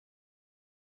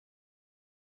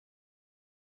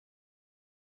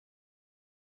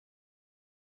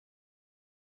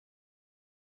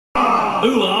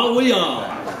Who are we are?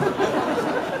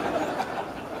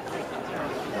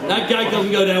 That gag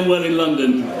doesn't go down well in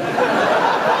London.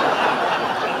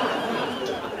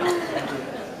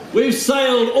 We've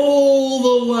sailed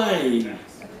all the way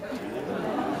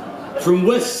from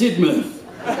West Sidmouth,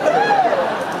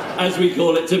 as we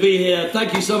call it, to be here.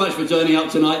 Thank you so much for turning up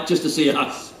tonight just to see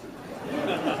us.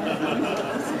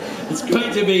 It's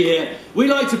great to be here. We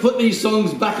like to put these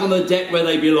songs back on the deck where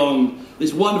they belong.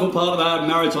 This wonderful part of our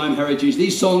maritime heritage.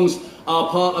 These songs are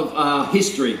part of our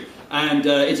history, and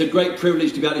it's a great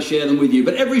privilege to be able to share them with you.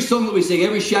 But every song that we sing,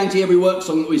 every shanty, every work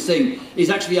song that we sing is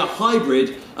actually a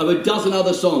hybrid of a dozen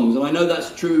other songs. And I know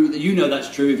that's true, that you know that's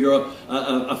true if you're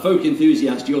a folk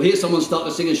enthusiast. You'll hear someone start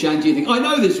to sing a shanty and think, I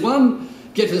know this one.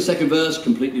 Get to the second verse,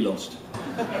 completely lost.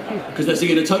 Because they're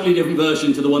singing a totally different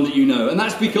version to the one that you know. And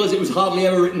that's because it was hardly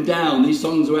ever written down. These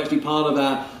songs were actually part of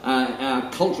our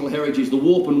cultural heritage, the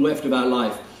warp and weft of our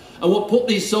life. And what put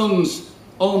these songs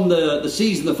on the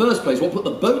seas in the first place, what put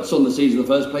the boats on the seas in the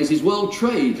first place, is world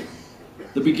trade.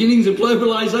 The beginnings of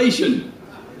globalization.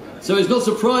 So it's not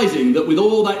surprising that with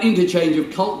all that interchange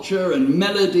of culture and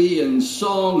melody and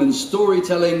song and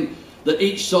storytelling, that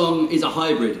each song is a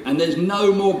hybrid. And there's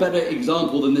no more better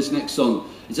example than this next song.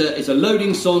 It's a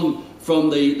loading song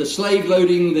from the slave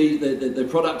loading the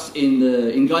products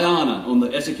in Guyana on the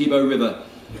Essequibo River.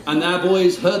 And our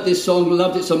boys heard this song,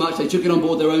 loved it so much, they took it on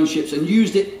board their own ships and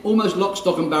used it almost lock,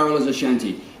 stock and barrel as a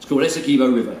shanty. It's called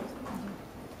Essequibo River.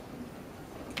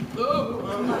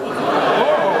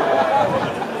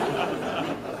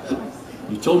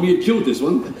 You told me you'd killed this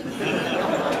one.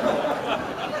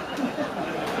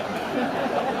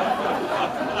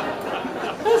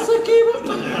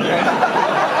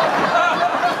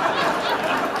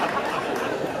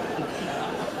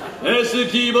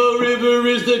 Essequibo River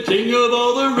is the king of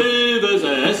all the rivers.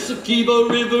 Essequibo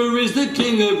River is the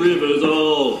king of rivers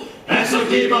all.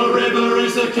 Essequibo River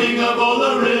is the king of all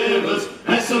the rivers.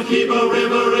 Essequibo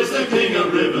River is the king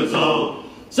of rivers all.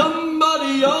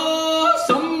 Somebody oh,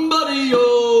 somebody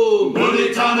oh.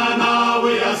 Bulitanana,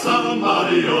 we are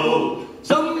somebody oh.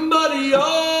 Somebody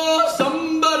oh,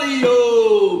 somebody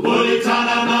oh.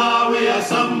 Bulitanana, we are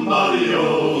somebody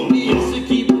oh. The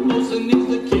Essequibo bosun is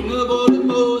the king of all the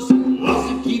bosun.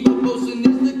 Essequibo bosun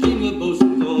is the king of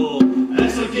bosuns all.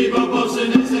 Essequibo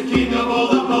bosun is the king of all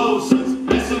the bosuns.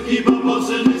 Essequibo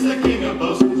bosun is the king of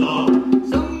bosuns all.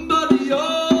 Somebody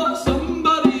oh,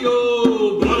 somebody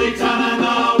oh.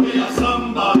 Bulitanana, we are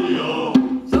somebody oh.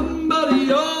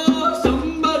 Somebody oh,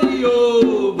 somebody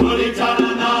oh.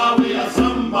 Bulitanana, we are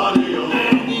somebody oh.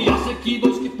 And the Essequibo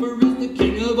skipper is the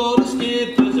king of all the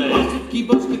skippers.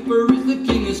 Essequibo skipper is the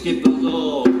king of skippers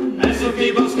all.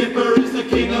 Essequibo skipper is the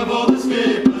king of all the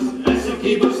skippers.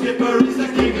 Essequibo skipper is the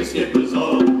king of skippers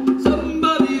all.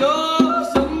 Somebody oh,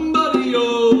 somebody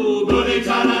oh.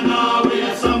 Bulitanana, we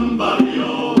are somebody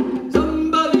oh.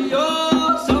 Somebody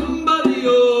oh, somebody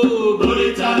oh.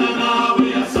 Bulitanana,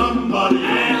 we are somebody oh.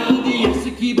 And the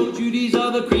Essequibo Judies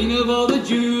are the queen of all the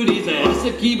Judies.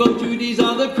 Essequibo Judies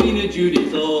are the queen of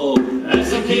Judies all.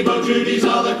 Essequibo Judies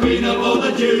are the queen of all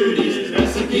the Judies.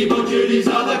 Essequibo Judies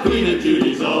are the queen of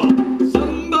Judies all.